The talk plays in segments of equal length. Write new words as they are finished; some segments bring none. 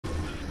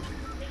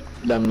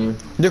Damn you.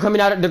 They're coming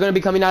out. They're gonna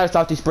be coming out of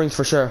Southeast Springs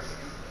for sure,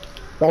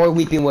 or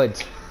Weeping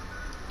Woods.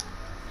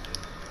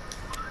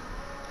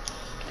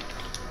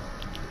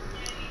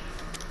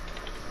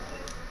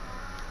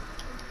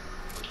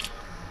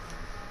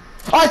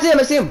 Oh, I see him!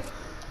 I see him!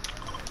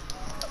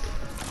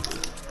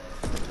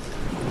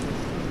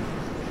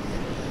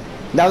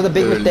 That was a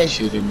big mistake.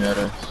 Shooting at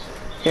us.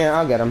 Yeah,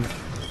 I'll get him.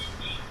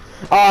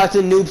 Oh, it's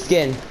a noob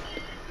skin.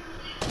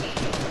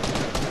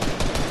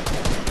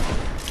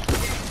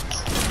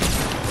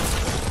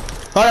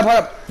 Hold up, hold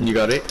up. You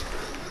got it?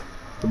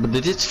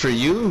 But it's for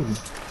you.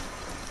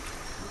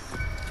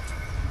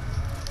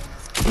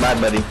 Bye,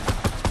 buddy.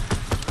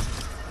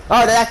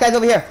 Oh, that guy's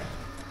over here.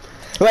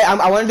 Wait,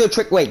 I want to do a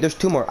trick. Wait, there's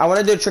two more. I want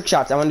to do trick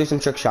shots. I want to do some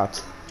trick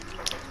shots.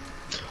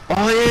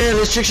 Oh yeah,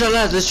 let's trick shot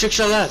last. Let's trick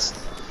shot last.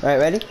 Alright,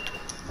 ready?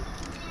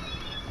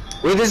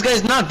 Wait, this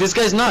guy's knocked. This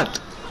guy's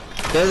knocked.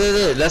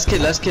 There. Last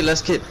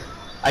kid.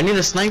 I need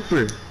a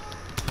sniper.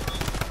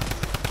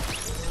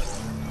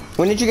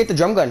 When did you get the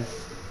drum gun?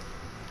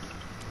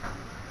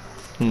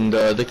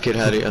 The other kid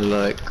had it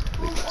like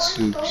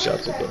 2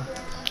 shots ago.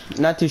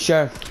 Not too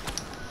sure.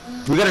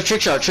 We got a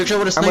trick shot. Trick shot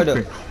with a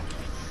sniper.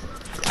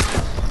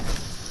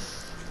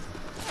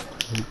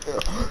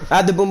 I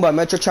have the boom bow. I'm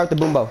gonna trick shot with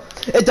the boom bow.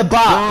 It's a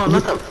bot. No,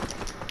 not the.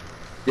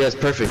 Yeah, it's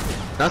perfect.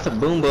 Not the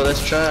boom bow.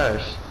 That's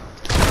trash.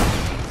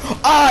 Oh,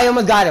 I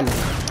almost got him.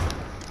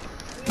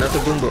 Not the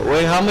boom bow.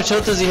 Wait, how much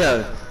health does he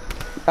have?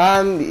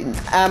 I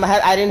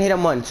didn't hit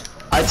him once.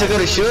 I took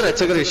out his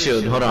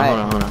shield. Hold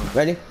on.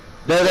 Ready?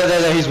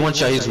 There. He's one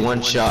shot. He's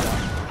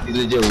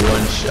legit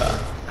one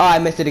shot. Oh, I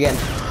missed it again.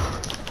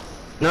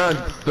 No,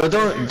 but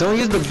don't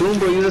use the boom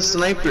bow. Use a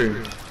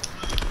sniper.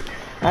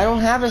 I don't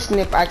have a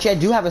sniper. Actually, I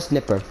do have a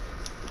sniper.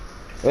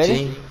 Ready?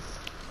 See?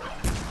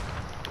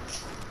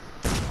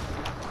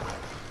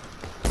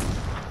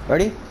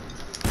 Ready?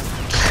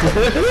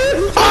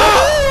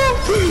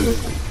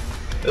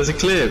 There's a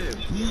clip.